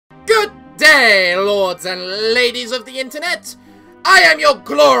day, lords and ladies of the internet. I am your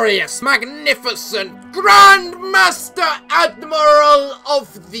glorious, magnificent, Grand Master Admiral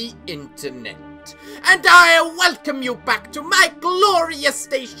of the internet. And I welcome you back to my glorious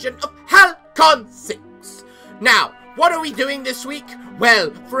station of Halcyon 6. Now, what are we doing this week?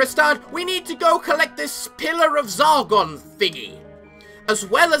 Well, for a start, we need to go collect this Pillar of Zargon thingy, as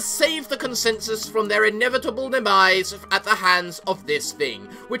well as save the consensus from their inevitable demise at the hands of this thing,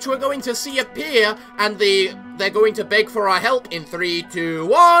 which we're going to see appear, and they're going to beg for our help in 3, 2,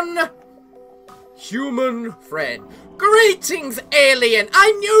 1... Human friend. Greetings, alien!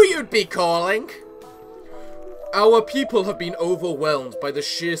 I knew you'd be calling! Our people have been overwhelmed by the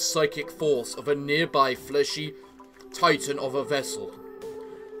sheer psychic force of a nearby fleshy titan of a vessel.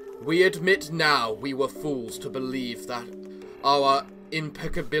 We admit now we were fools to believe that our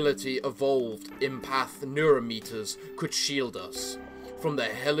impeccability evolved empath neurometers could shield us from the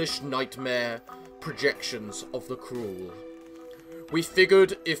hellish nightmare projections of the cruel. We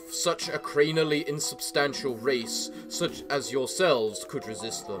figured if such a cranially insubstantial race such as yourselves could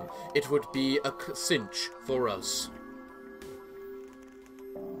resist them, it would be a cinch for us.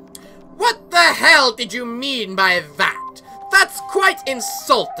 What the hell did you mean by that? That's quite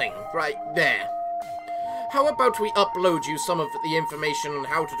insulting right there. How about we upload you some of the information on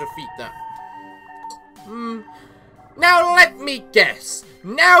how to defeat that? Now let me guess.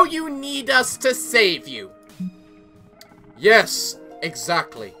 Now you need us to save you. Yes,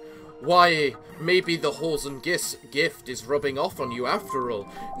 exactly. Why, maybe the Halcyon gift is rubbing off on you after all.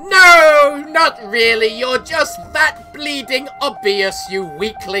 No, not really. You're just that bleeding obvious, you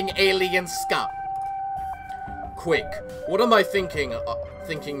weakling alien scum. Quick, what am I thinking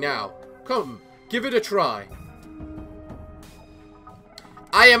now? Come, give it a try.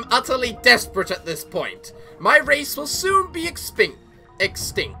 I am utterly desperate at this point. My race will soon be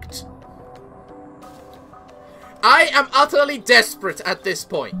extinct. I am utterly desperate at this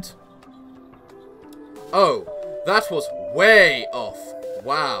point. Oh, that was way off.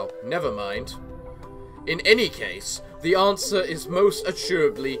 Wow, never mind. In any case, the answer is most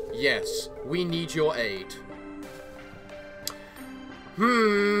assuredly yes. We need your aid.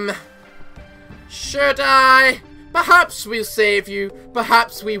 Should I? Perhaps we'll save you,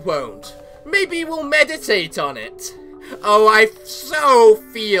 perhaps we won't. Maybe we'll meditate on it. Oh, I so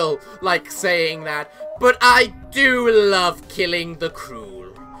feel like saying that, but I do love killing the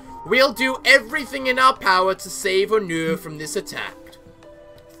cruel. We'll do everything in our power to save Onur from this attack.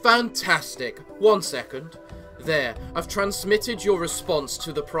 Fantastic. 1 second. There, I've transmitted your response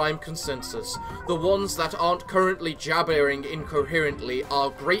to the Prime Consensus. The ones that aren't currently jabbering incoherently are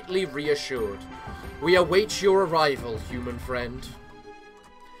greatly reassured. We await your arrival, human friend.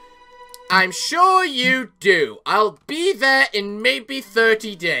 I'm sure you do. I'll be there in maybe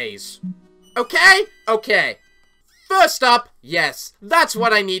 30 days. Okay? Okay. First up, yes, that's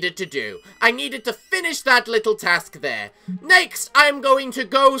what I needed to do. I needed to finish that little task there. Next, I'm going to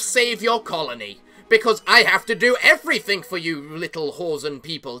go save your colony. Because I have to do everything for you little Halcyon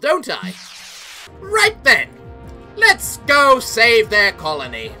people, don't I? Right then. Let's go save their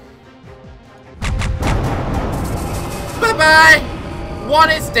colony. Bye-bye! One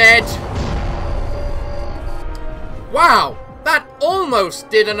is dead. Wow, that almost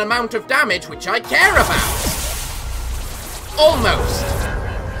did an amount of damage which I care about. Almost.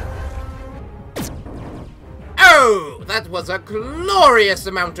 Oh, that was a glorious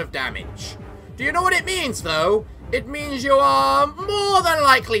amount of damage. Do you know what it means, though? It means you are more than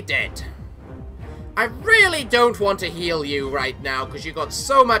likely dead. I really don't want to heal you right now because you got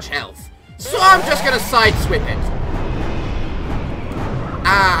so much health. So I'm just going to sideswipe it.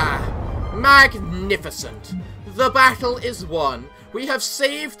 Ah, magnificent. The battle is won. We have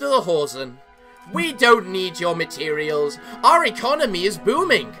saved the Halcyon. We don't need your materials. Our economy is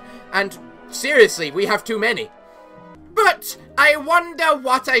booming. And seriously, we have too many. But I wonder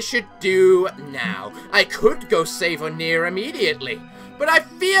what I should do now. I could go save Onur immediately. But I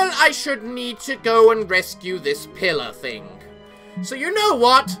feel I should need to go and rescue this pillar thing. So you know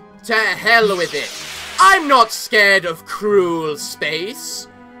what? To hell with it. I'm not scared of cruel space.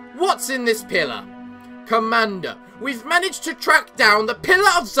 What's in this pillar? Commander, we've managed to track down the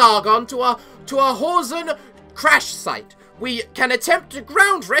Pillar of Zargon to our Halcyon crash site. We can attempt a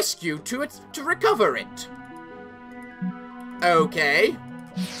ground rescue to recover it. Okay.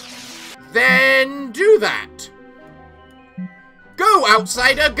 Then do that. Go,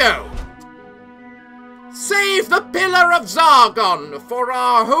 outsider, go. Save the Pillar of Zargon for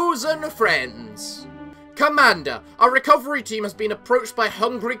our Halcyon friends. Commander, our recovery team has been approached by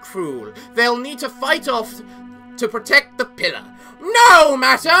hungry cruel. They'll need to fight off to protect the pillar. No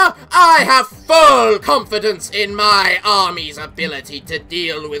matter, I have full confidence in my army's ability to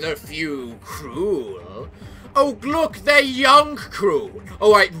deal with a few Cruel. Oh, look, they're young Cruel.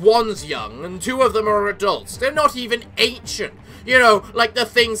 Oh, wait, one's young, and 2 of them are adults. They're not even ancient. You know, like the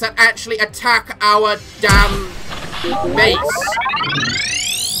things that actually attack our damn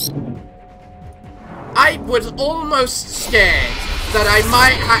base. I was almost scared that I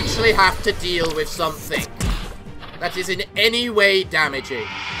might actually have to deal with something that is in any way damaging.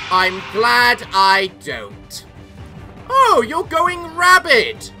 I'm glad I don't. Oh, you're going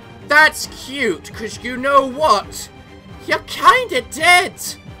rabid. That's cute, because you know what? You're kinda dead.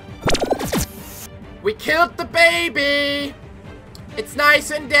 We killed the baby. It's nice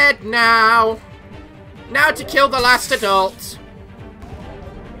and dead now. Now to kill the last adult.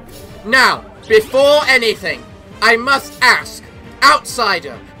 Now, before anything, I must ask,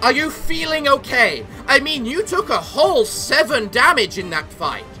 Outsider, are you feeling okay? I mean, you took a whole 7 damage in that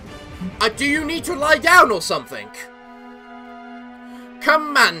fight. Do you need to lie down or something?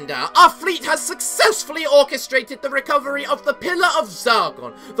 Commander, our fleet has successfully orchestrated the recovery of the Pillar of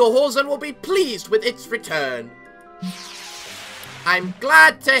Zargon. The Halcyon will be pleased with its return. I'm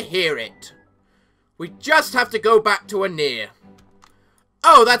glad to hear it. We just have to go back to Anir.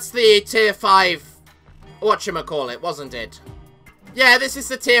 Oh, that's the tier 5 whatchamacallit, wasn't it? Yeah, this is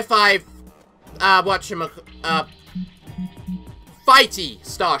the tier 5 fighty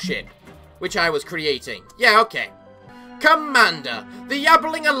starship, which I was creating. Yeah, okay. Commander, the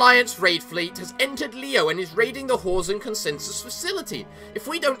Yabbling Alliance raid fleet has entered Leo and is raiding the Halcyon Consensus facility. If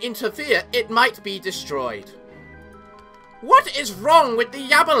we don't interfere, it might be destroyed. What is wrong with the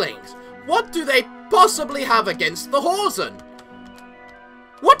Yabblings? What do they possibly have against the Halcyon?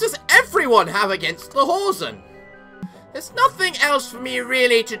 What does everyone have against the Halcyon? There's nothing else for me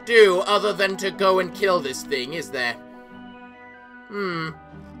really to do other than to go and kill this thing, is there? And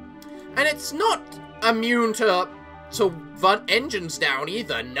it's not immune to engines down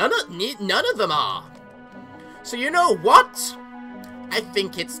either. None of them are. So you know what? I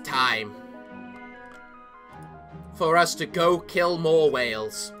think it's time for us to go kill more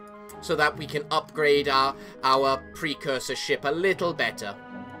whales so that we can upgrade our precursor ship a little better.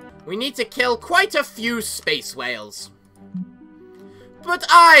 We need to kill quite a few space whales. But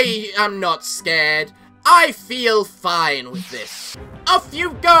I am not scared. I feel fine with this. Off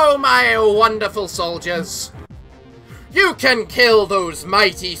you go, my wonderful soldiers. You can kill those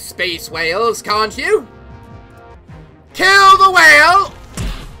mighty space whales, can't you? Kill the whale!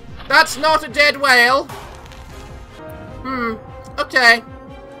 That's not a dead whale. Okay.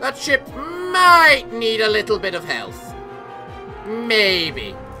 That ship might need a little bit of health.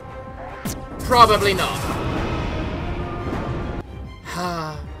 Maybe. Probably not.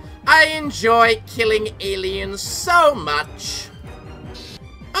 I enjoy killing aliens so much.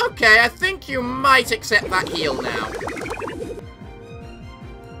 Okay, I think you might accept that heal now.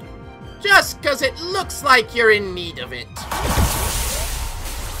 Just because it looks like you're in need of it.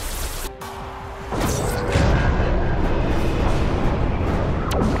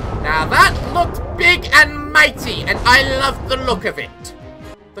 Now that looked big and mighty, and I loved the look of it.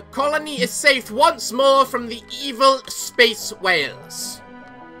 The colony is safe once more from the evil space whales.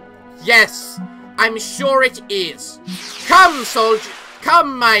 Yes, I'm sure it is. Come, soldier.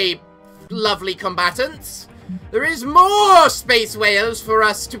 Come, my lovely combatants. There is more space whales for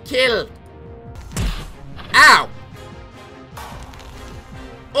us to kill. Ow.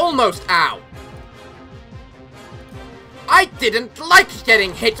 Almost ow. I didn't like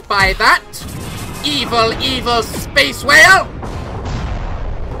getting hit by that. Evil, evil space whale.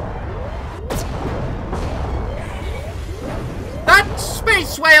 That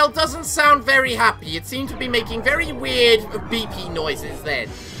space whale doesn't sound very happy. It seemed to be making very weird beepy noises then.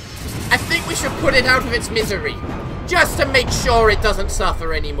 I think we should put it out of its misery, just to make sure it doesn't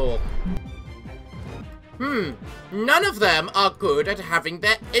suffer anymore. None of them are good at having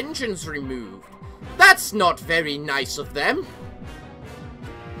their engines removed. That's not very nice of them.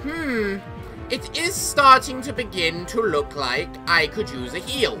 It is starting to begin to look like I could use a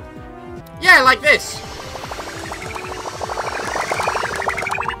heal. Yeah, like this.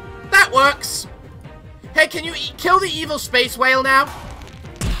 That works. Hey, can you kill the evil space whale now?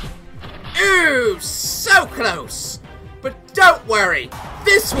 Ooh, so close. But don't worry,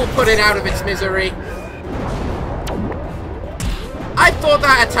 this will put it out of its misery. I thought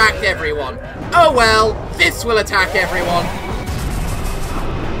that attacked everyone. Oh well, this will attack everyone.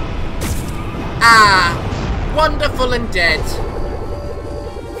 Ah, wonderful and dead.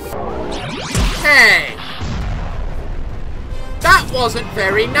 Hey. That wasn't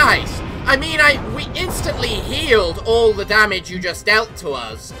very nice. I mean, we instantly healed all the damage you just dealt to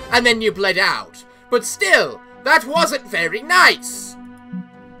us, and then you bled out. But still, that wasn't very nice.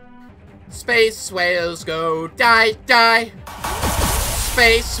 Space whales go die, die.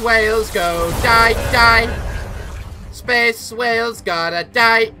 Space whales go die, die. Space whales gotta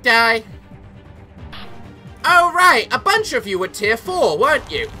die, die. Oh right, a bunch of you were tier 4,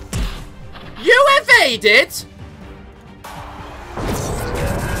 weren't you? You evaded?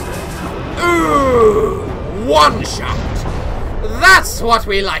 Ooh, one shot. That's what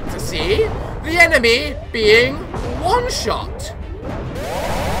we like to see. The enemy being one shot.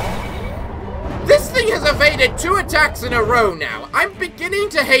 This thing has evaded 2 attacks in a row now. I'm beginning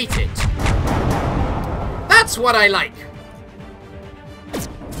to hate it. That's what I like.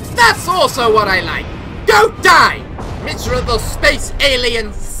 That's also what I like. Go die, miserable space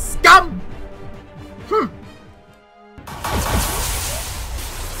alien scum!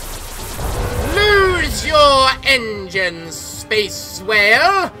 Lose your engines, space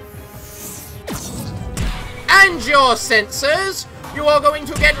whale! And your sensors! You are going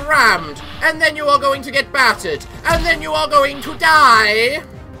to get rammed, and then you are going to get battered, and then you are going to die!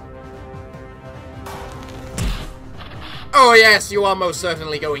 Oh yes, you are most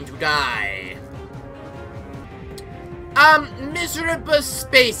certainly going to die. Miserable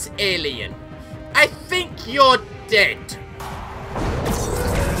space alien. I think you're dead.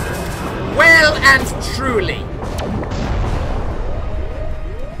 Well and truly.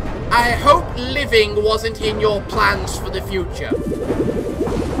 I hope living wasn't in your plans for the future.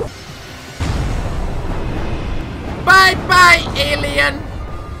 Bye-bye, alien.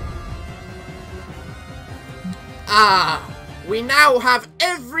 Ah, we now have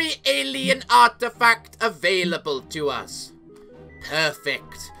every alien artifact available to us.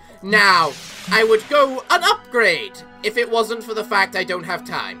 Perfect. Now, I would go an upgrade if it wasn't for the fact I don't have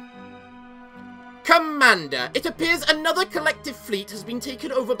time. Commander, it appears another collective fleet has been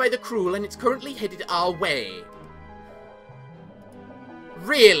taken over by the Cruel and it's currently headed our way.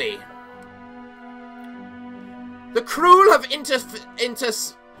 Really? The Cruel have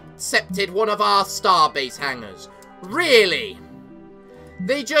intercepted one of our starbase hangars. Really?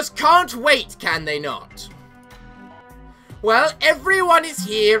 They just can't wait, can they not? Well, everyone is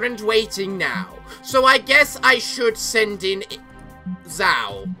here and waiting now, so I guess I should send in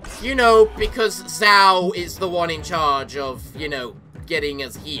Zhao. You know, because Zhao is the one in charge of, you know, getting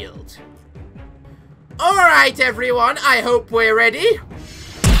us healed. Alright, everyone, I hope we're ready.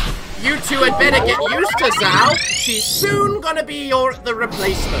 You two had better get used to Zhao. She's soon gonna be the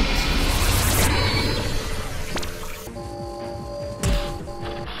replacement.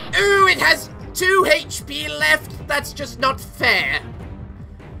 Ooh, it has 2 HP left. That's just not fair.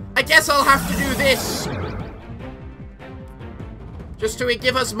 I guess I'll have to do this. Just to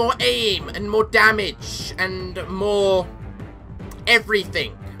give us more aim and more damage and more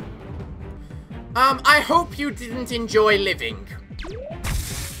everything. I hope you didn't enjoy living.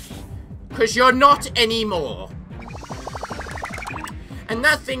 'Cause you're not anymore. And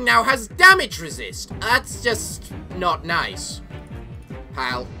that thing now has damage resist. That's just not nice.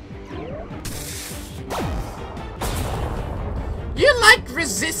 Hal. You like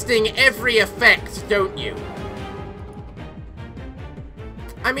resisting every effect, don't you?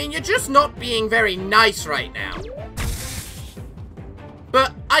 I mean, you're just not being very nice right now.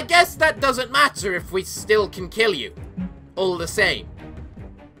 But I guess that doesn't matter if we still can kill you. All the same.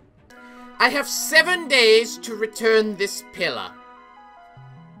 I have 7 days to return this pillar.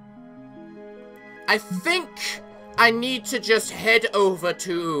 I think I need to just head over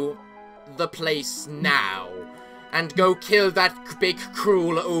to the place now and go kill that big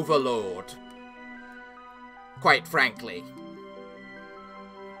cruel overlord. Quite frankly.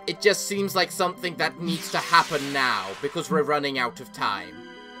 It just seems like something that needs to happen now because we're running out of time.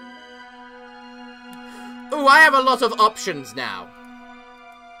 Ooh, I have a lot of options now.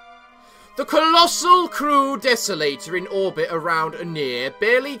 The colossal crew desolator in orbit around Anir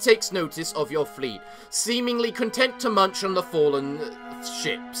barely takes notice of your fleet, seemingly content to munch on the fallen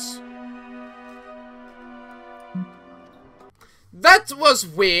ships. That was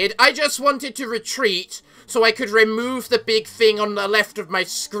weird. I just wanted to retreat so I could remove the big thing on the left of my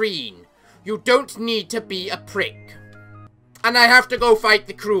screen. You don't need to be a prick. And I have to go fight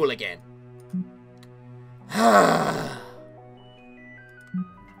the Cruel again.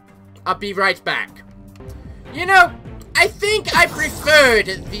 I'll be right back. You know, I think I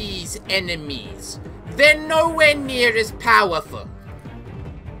preferred these enemies. They're nowhere near as powerful.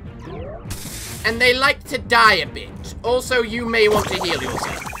 And they like to die a bit. Also, you may want to heal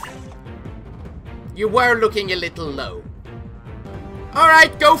yourself. You were looking a little low.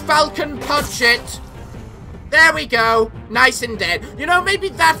 Alright, go Falcon punch it. There we go. Nice and dead. You know, maybe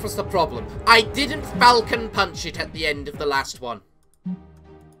that was the problem. I didn't Falcon punch it at the end of the last one.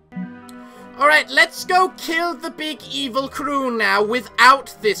 Alright, let's go kill the big evil crew now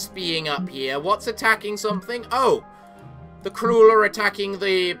without this being up here. What's attacking something? Oh, the crew are attacking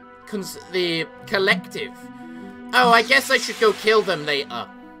the collective. Oh, I guess I should go kill them later.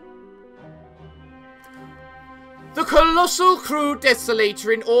 The colossal crew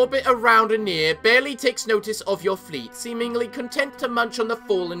desolator in orbit around and near barely takes notice of your fleet, seemingly content to munch on the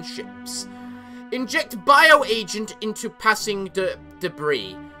fallen ships. Inject bioagent into passing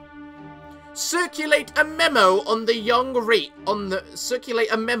debris. Circulate a memo on the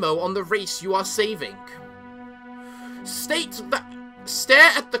race you are saving. Stare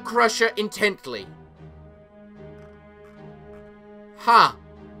at the crusher intently. Ha.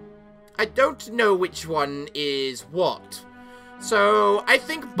 I don't know which one is what. So, I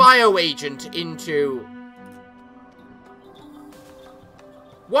think bioagent into...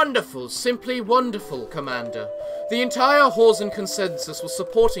 Wonderful, simply wonderful, Commander. The entire Halcyon consensus was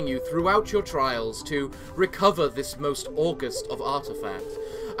supporting you throughout your trials to recover this most august of artifacts.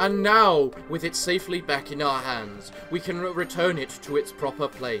 And now, with it safely back in our hands, we can return it to its proper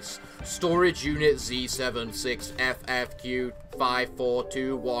place. Storage Unit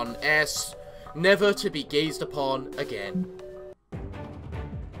Z76FFQ5421S, never to be gazed upon again.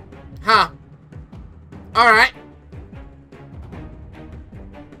 Ha! Alright.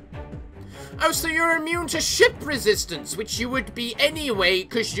 Oh, so you're immune to ship resistance, which you would be anyway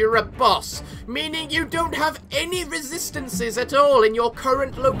because you're a boss. Meaning you don't have any resistances at all in your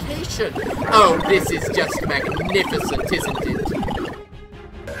current location. Oh, this is just magnificent, isn't it?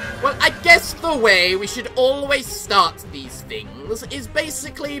 Well, I guess the way we should always start these things is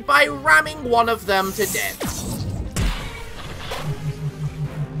basically by ramming one of them to death.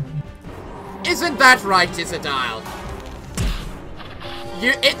 Isn't that right, Isadile?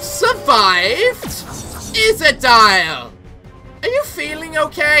 It survived? Isadile! Are you feeling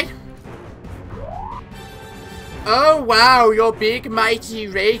okay? Oh wow, your big mighty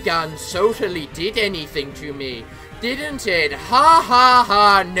ray gun totally did anything to me, didn't it? Ha ha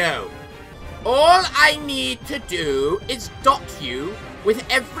ha, no. All I need to do is dot you with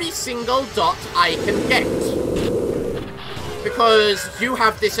every single dot I can get. Because you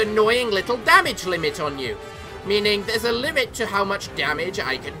have this annoying little damage limit on you. Meaning there's a limit to how much damage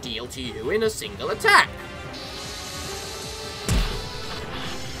I can deal to you in a single attack.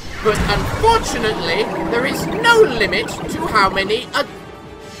 But unfortunately, there is no limit to how many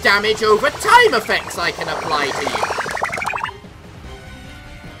damage over time effects I can apply to you.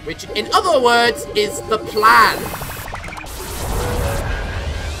 Which, in other words, is the plan.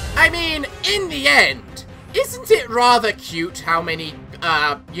 I mean, in the end, isn't it rather cute how many,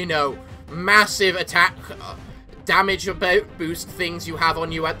 you know, massive attack... damage boost things you have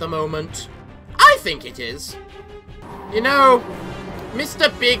on you at the moment? I think it is. You know,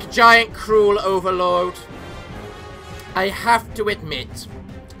 Mr. Big Giant Cruel Overlord, I have to admit,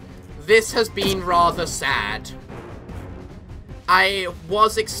 this has been rather sad. I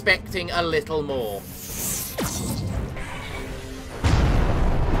was expecting a little more.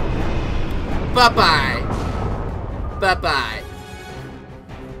 Bye-bye. Bye-bye.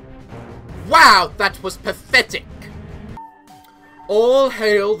 Wow, that was pathetic. All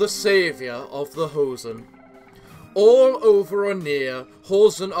hail the savior of the Halcyon. All over or near,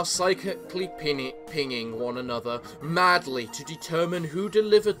 Halcyon are psychically pinging one another madly to determine who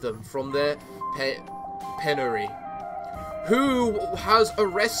delivered them from their penury. Who has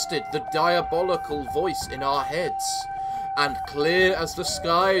arrested the diabolical voice in our heads? And clear as the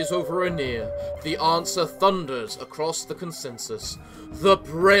skies over or near, the answer thunders across the consensus. The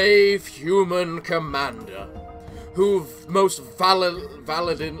brave human commander, who most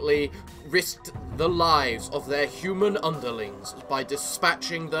valiantly risked the lives of their human underlings by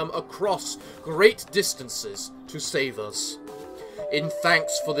dispatching them across great distances to save us. In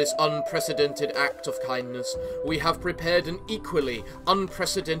thanks for this unprecedented act of kindness, we have prepared an equally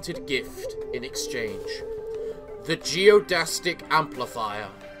unprecedented gift in exchange. The Geodastic Amplifier.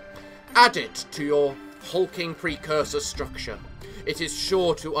 Add it to your hulking precursor structure. It is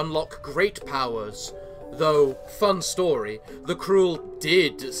sure to unlock great powers. Though, fun story, the Cruel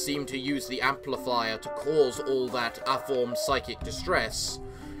did seem to use the amplifier to cause all that aformed psychic distress.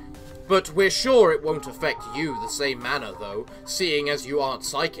 But we're sure it won't affect you the same manner, though, seeing as you aren't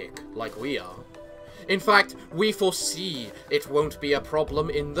psychic, like we are. In fact, we foresee it won't be a problem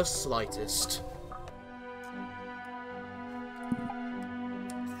in the slightest.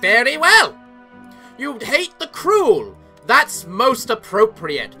 Very well! You'd hate the Cruel, That's most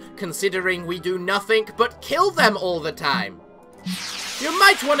appropriate, considering we do nothing but kill them all the time. You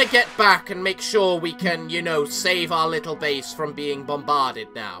might want to get back and make sure we can, you know, save our little base from being bombarded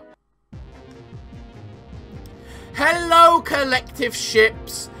now. Hello, collective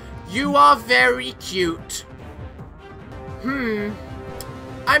ships. You are very cute.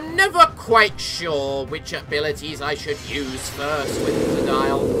 I'm never quite sure which abilities I should use first with the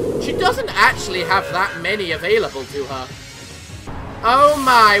dial. She doesn't actually have that many available to her. Oh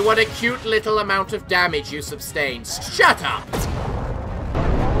my, what a cute little amount of damage you sustained. Shut up!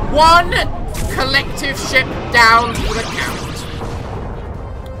 One collective ship down for the count.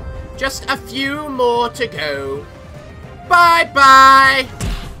 Just a few more to go. Bye-bye!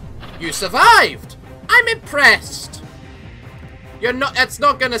 You survived! I'm impressed! You're not- that's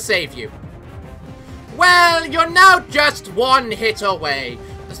not gonna save you. Well, you're now just one hit away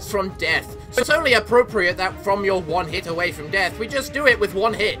from death. So it's only appropriate that from your one hit away from death, we just do it with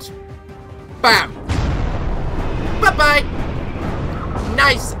one hit. Bam! Bye-bye!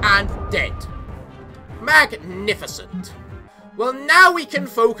 Nice and dead. Magnificent. Well, now we can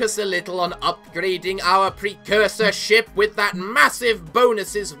focus a little on upgrading our precursor ship with that massive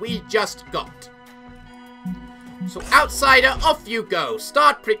bonuses we just got. So, Outsider, off you go.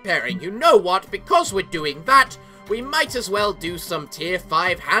 Start preparing. You know what? Because we're doing that, we might as well do some Tier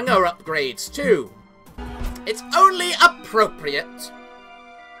 5 hangar upgrades, too. It's only appropriate.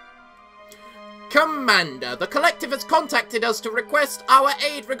 Commander, the Collective has contacted us to request our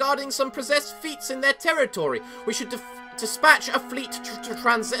aid regarding some possessed fleets in their territory. We should dispatch a fleet to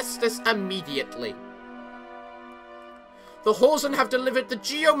transist this immediately. The Halcyon have delivered the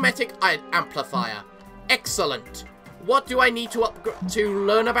geometric amplifier. Excellent. What do I need to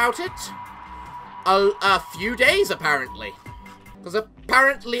learn about it? A few days, apparently. Because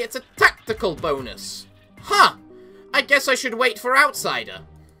apparently it's a tactical bonus. Huh. I guess I should wait for Outsider.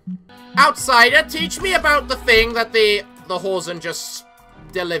 Outsider, teach me about the thing that the Halcyon just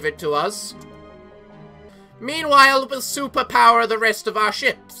delivered to us. Meanwhile, we'll superpower the rest of our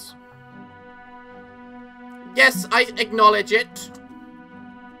ships. Yes, I acknowledge it.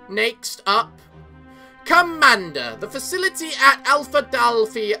 Next up. Commander, the facility at Alpha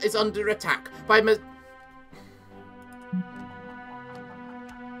Delphi is under attack by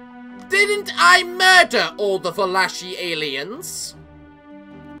Didn't I murder all the Valashi aliens?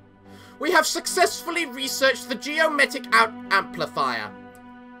 We have successfully researched the geometric amplifier.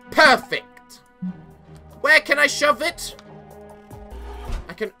 Perfect. Where can I shove it?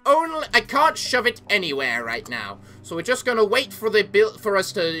 I can't shove it anywhere right now. So we're just gonna wait for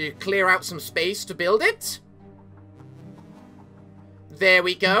us to clear out some space to build it. There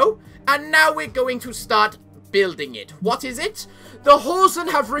we go. And now we're going to start building it. What is it? The Halcyon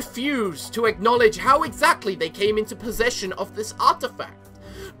have refused to acknowledge how exactly they came into possession of this artifact.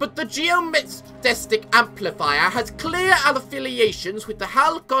 But the geometric amplifier has clear affiliations with the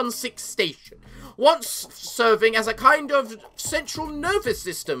Halcyon 6 station, once serving as a kind of central nervous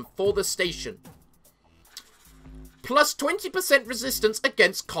system for the station. Plus 20% resistance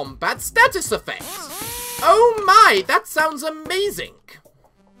against combat status effects. Oh my, that sounds amazing.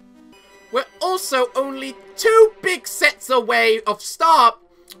 We're also only 2 big sets away of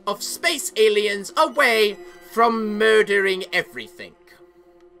space aliens away from murdering everything.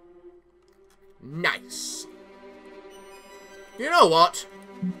 Nice. You know what?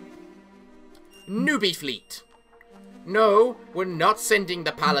 Newbie fleet. No, we're not sending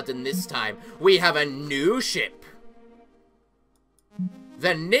the Paladin this time. We have a new ship. The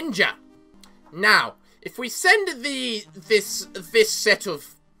Ninja. Now, if we send this set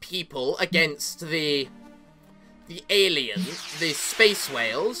of people against the aliens, the space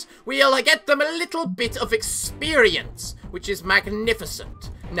whales, we'll get them a little bit of experience, which is magnificent.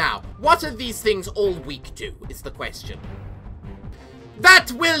 Now, what are these things all weak to, is the question.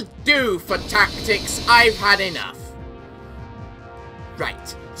 That will do for tactics. I've had enough.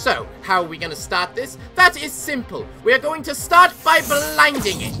 Right, so, how are we going to start this? That is simple. We are going to start by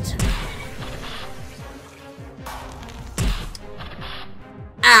blinding it.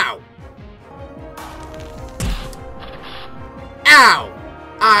 Ow. Ow.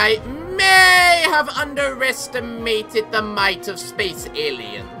 I may have underestimated the might of space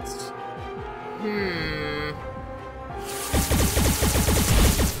aliens.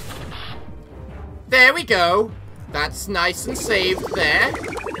 There we go. That's nice and saved there.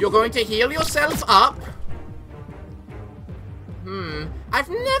 You're going to heal yourself up. I've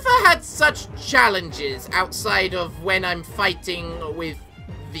never had such challenges outside of when I'm fighting with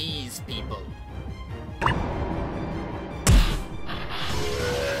these people.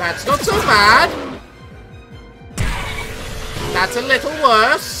 That's not so bad. That's a little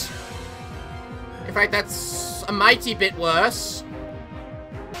worse. In fact, that's a mighty bit worse.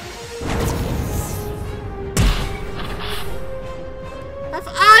 Have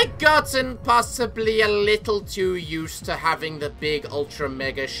I gotten possibly a little too used to having the big ultra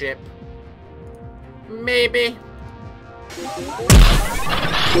mega ship? Maybe.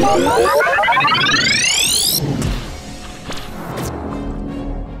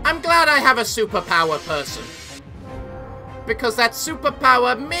 I'm glad I have a superpower person. Because that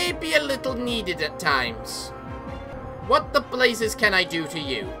superpower may be a little needed at times. What the blazes can I do to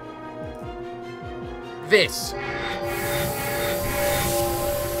you? This.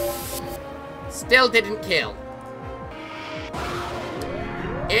 Still didn't kill.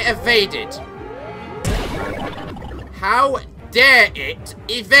 It evaded. How dare it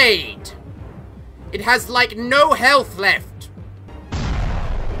evade? It has like no health left.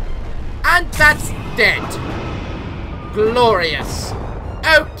 And that's dead. Glorious.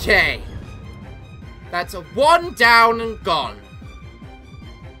 Okay. That's a 1 down and gone.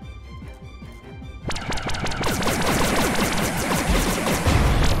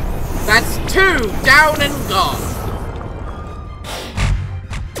 That's 2 down and gone.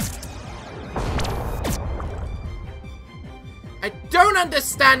 I don't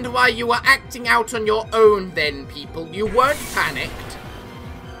understand why you were acting out on your own then, people. You weren't panicked.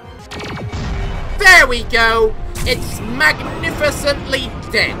 There we go. It's magnificently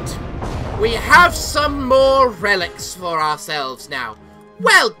dead. We have some more relics for ourselves now.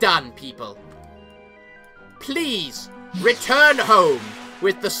 Well done, people. Please, return home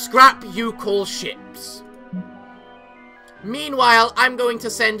with the scrap you call ships. Meanwhile, I'm going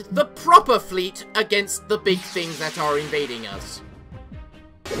to send the proper fleet against the big things that are invading us.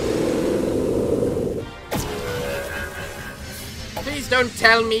 Please don't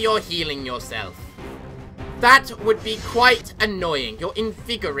tell me you're healing yourself. That would be quite annoying. You're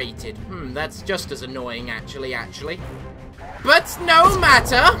invigorated. That's just as annoying, actually. But no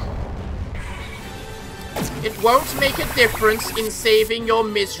matter. It won't make a difference in saving your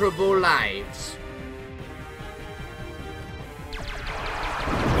miserable lives.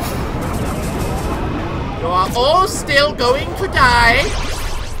 You are all still going to die.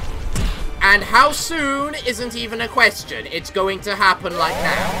 And how soon isn't even a question. It's going to happen like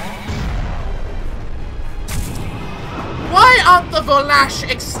now. Why aren't the Volash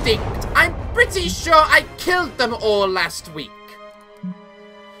extinct? I'm pretty sure I killed them all last week.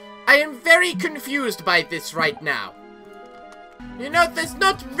 I am very confused by this right now. You know, there's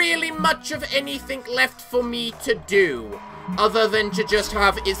not really much of anything left for me to do. Other than to just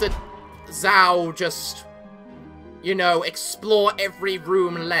have Zhao just, you know, explore every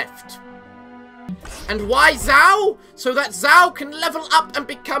room left. And why Zhao? So that Zhao can level up and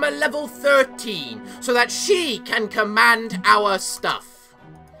become a level 13. So that she can command our stuff.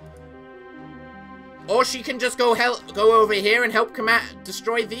 Or she can just go over here and help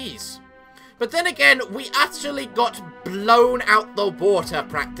destroy these. But then again, we actually got blown out the water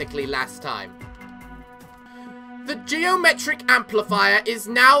practically last time. The geometric amplifier is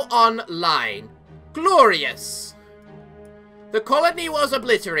now online. Glorious. The colony was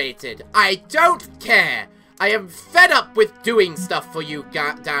obliterated. I don't care. I am fed up with doing stuff for you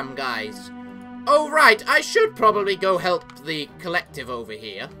damn guys. Oh right, I should probably go help the collective over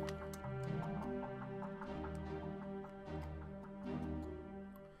here.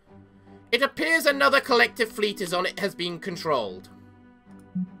 It appears another collective fleet has been controlled.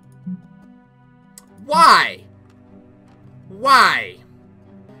 Why? Why?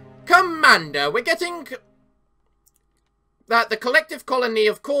 Commander, we're getting that the collective colony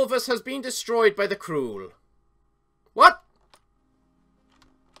of Corvus has been destroyed by the Cruel. What?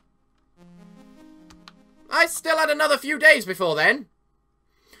 I still had another few days before then.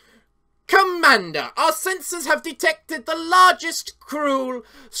 Commander, our sensors have detected the largest Cruel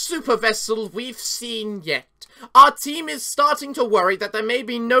super vessel we've seen yet. Our team is starting to worry that there may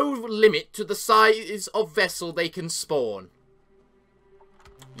be no limit to the size of vessel they can spawn.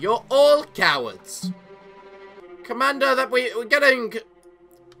 You're all cowards. Commander, that we're getting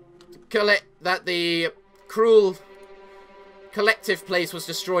that the Cruel collective place was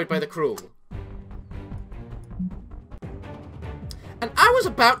destroyed by the Cruel. And I was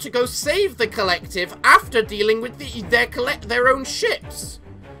about to go save the collective after dealing with their own ships.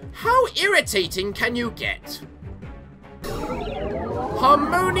 How irritating can you get?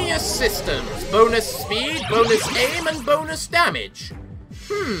 Harmonious systems. Bonus speed, bonus aim, and bonus damage.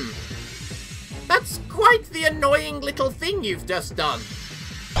 That's quite the annoying little thing you've just done.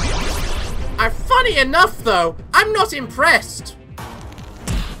 Funny enough, though, I'm not impressed.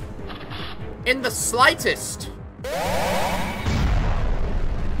 In the slightest.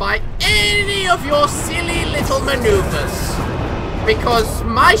 by any of your silly little maneuvers. Because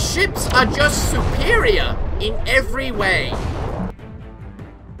my ships are just superior in every way.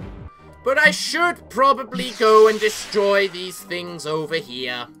 But I should probably go and destroy these things over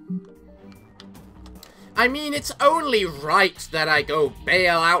here. I mean, it's only right that I go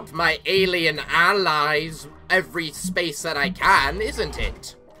bail out my alien allies every space that I can, isn't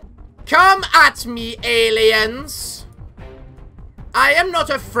it? Come at me, aliens! I am not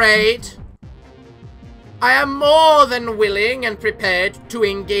afraid. I am more than willing and prepared to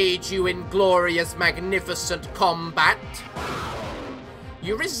engage you in glorious, magnificent combat.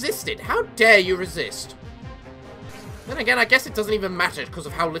 You resisted. How dare you resist? Then again, I guess it doesn't even matter because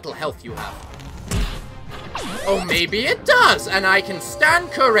of how little health you have. Or maybe it does, and I can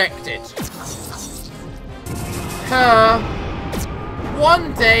stand corrected.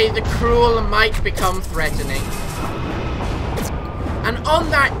 One day, the cruel might become threatening. And on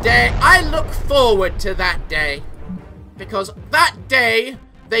that day, I look forward to that day. Because that day,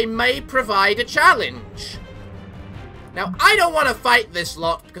 they may provide a challenge. Now, I don't want to fight this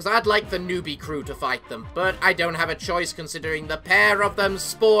lot, because I'd like the newbie crew to fight them. But I don't have a choice, considering the pair of them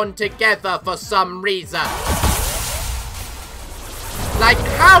spawned together for some reason. Like,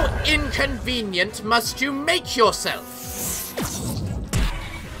 how inconvenient must you make yourself?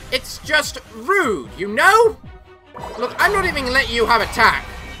 It's just rude, you know? Look, I'm not even letting you have attack.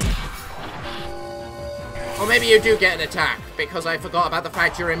 Or maybe you do get an attack, because I forgot about the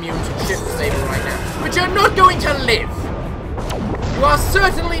fact you're immune to ship disable right now. But you're not going to live! You are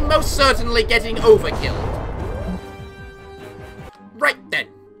certainly, most certainly getting overkilled. Right then.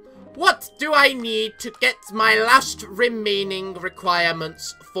 What do I need to get my last remaining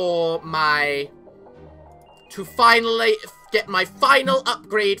requirements for my... to finally get my final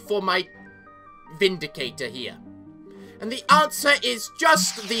upgrade for my Vindicator here? And the answer is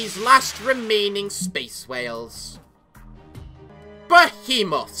just these last remaining space whales.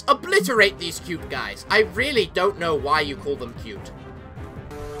 Behemoths! Obliterate these cute guys. I really don't know why you call them cute.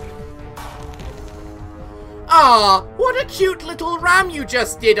 Ah, what a cute little ram you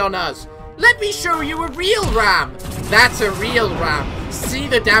just did on us. Let me show you a real ram. That's a real ram. See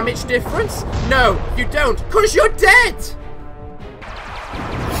the damage difference? No, you don't, 'cause you're dead.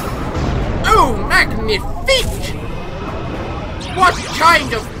 Oh, magnifique! What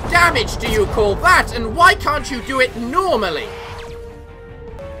kind of damage do you call that, and why can't you do it normally?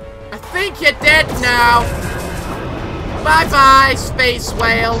 I think you're dead now. Bye-bye, space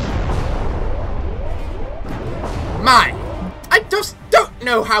whale. My, I just don't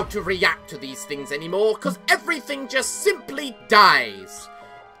know how to react to these things anymore, because everything just simply dies.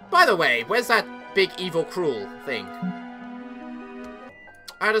 By the way, where's that big evil cruel thing?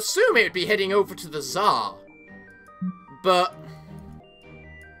 I'd assume it would be heading over to the Tsar. But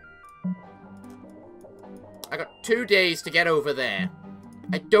I got 2 days to get over there.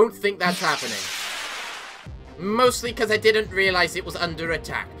 I don't think that's happening. Mostly because I didn't realize it was under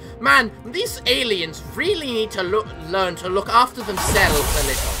attack. Man, these aliens really need to learn to look after themselves a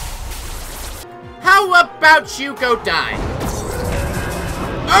little. How about you go die?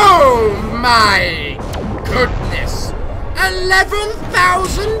 Oh my goodness!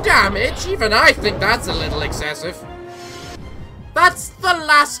 11,000 damage? Even I think that's a little excessive. That's the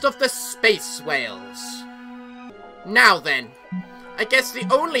last of the space whales. Now then, I guess the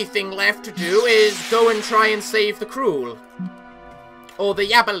only thing left to do is go and try and save the Cruel. Or the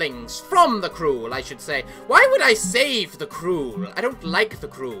Yabbelings from the Cruel, I should say. Why would I save the Cruel? I don't like the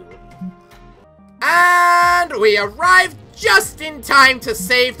Cruel. And we arrived just in time to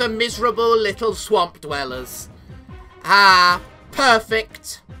save the miserable little swamp dwellers. Ah,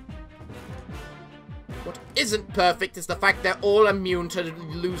 perfect. What isn't perfect is the fact they're all immune to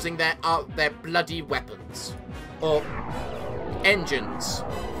losing their bloody weapons. Or engines.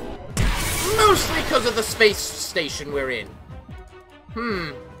 Mostly because of the space station we're in.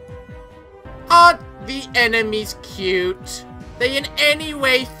 Aren't the enemies cute? They in any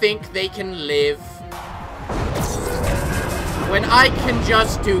way think they can live? When I can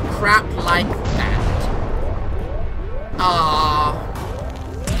just do crap like that.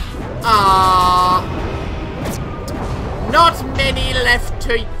 Not many left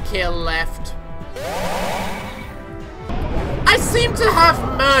to kill left. I seem to have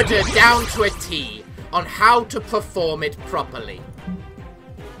murder down to a T on how to perform it properly.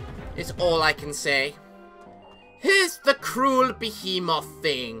 Is all I can say. Here's the cruel behemoth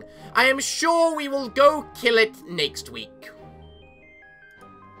thing. I am sure we will go kill it next week.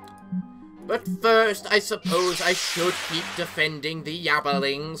 But first, I suppose I should keep defending the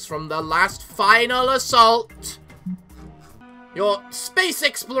Yabbelings from the last final assault. Your space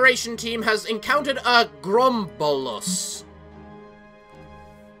exploration team has encountered a Grombolus.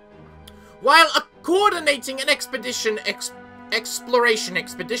 While coordinating an exploration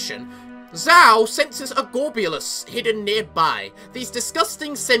expedition, Zhao senses a Gorbulus hidden nearby. These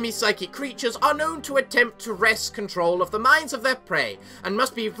disgusting semi-psychic creatures are known to attempt to wrest control of the minds of their prey, and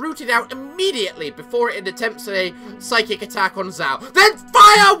must be rooted out immediately before it attempts a psychic attack on Zhao. Then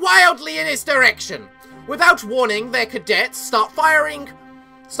fire wildly in its direction! Without warning, their cadets starts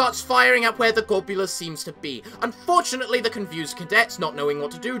firing up where the Gorbulus seems to be. Unfortunately, the confused cadets, not knowing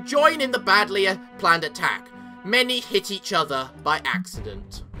what to do, join in the badly planned attack. Many hit each other by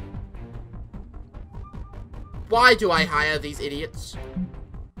accident. Why do I hire these idiots?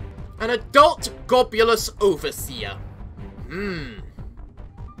 An adult Gorbulus overseer.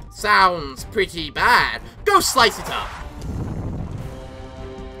 Sounds pretty bad. Go slice it up.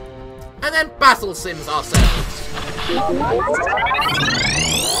 And then battle sims ourselves.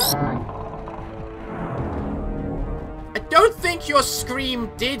 I don't think your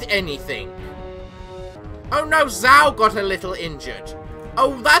scream did anything. Oh no, Zhao got a little injured.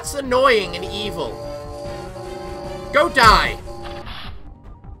 Oh, that's annoying and evil. Go die.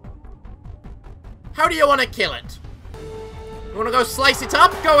 How do you want to kill it? You want to go slice it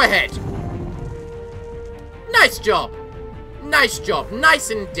up? Go ahead. Nice job. Nice job.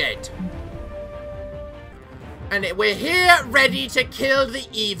 Nice and dead. And we're here ready to kill the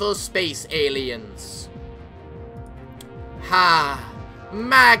evil space aliens. Ha.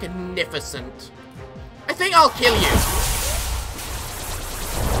 Magnificent. I think I'll kill you.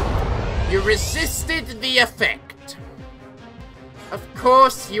 You resisted the effect. Of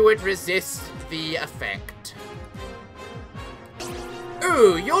course you would resist the effect.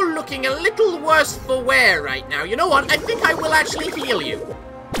 Ooh, you're looking a little worse for wear right now. You know what? I think I will actually heal you.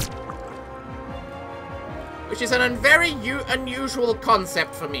 Which is a very unusual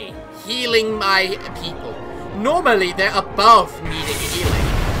concept for me. Healing my people. Normally, they're above needing healing.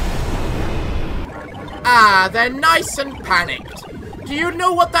 Ah, they're nice and panicked. Do you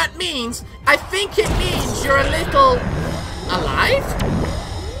know what that means? I think it means you're a little... alive?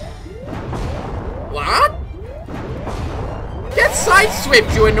 What? Get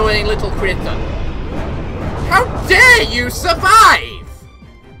sideswiped, you annoying little critter. How dare you survive?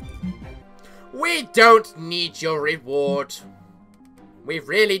 We don't need your reward. We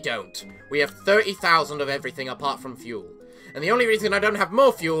really don't. We have 30,000 of everything apart from fuel. And the only reason I don't have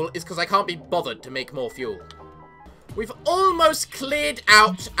more fuel is because I can't be bothered to make more fuel. We've almost cleared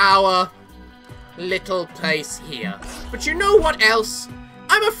out our little place here. But you know what else?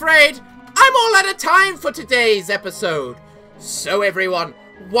 I'm afraid I'm all out of time for today's episode. So everyone,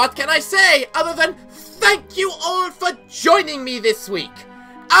 what can I say other than thank you all for joining me this week?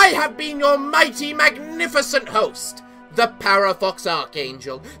 I have been your mighty, magnificent host, the Parafox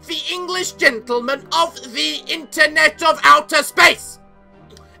Archangel, the English gentleman of the Internet of Outer Space.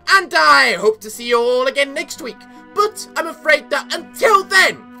 And I hope to see you all again next week. But I'm afraid that until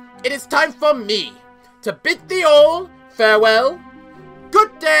then, it is time for me to bid thee all farewell,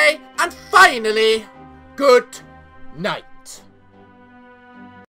 good day, and finally, good night.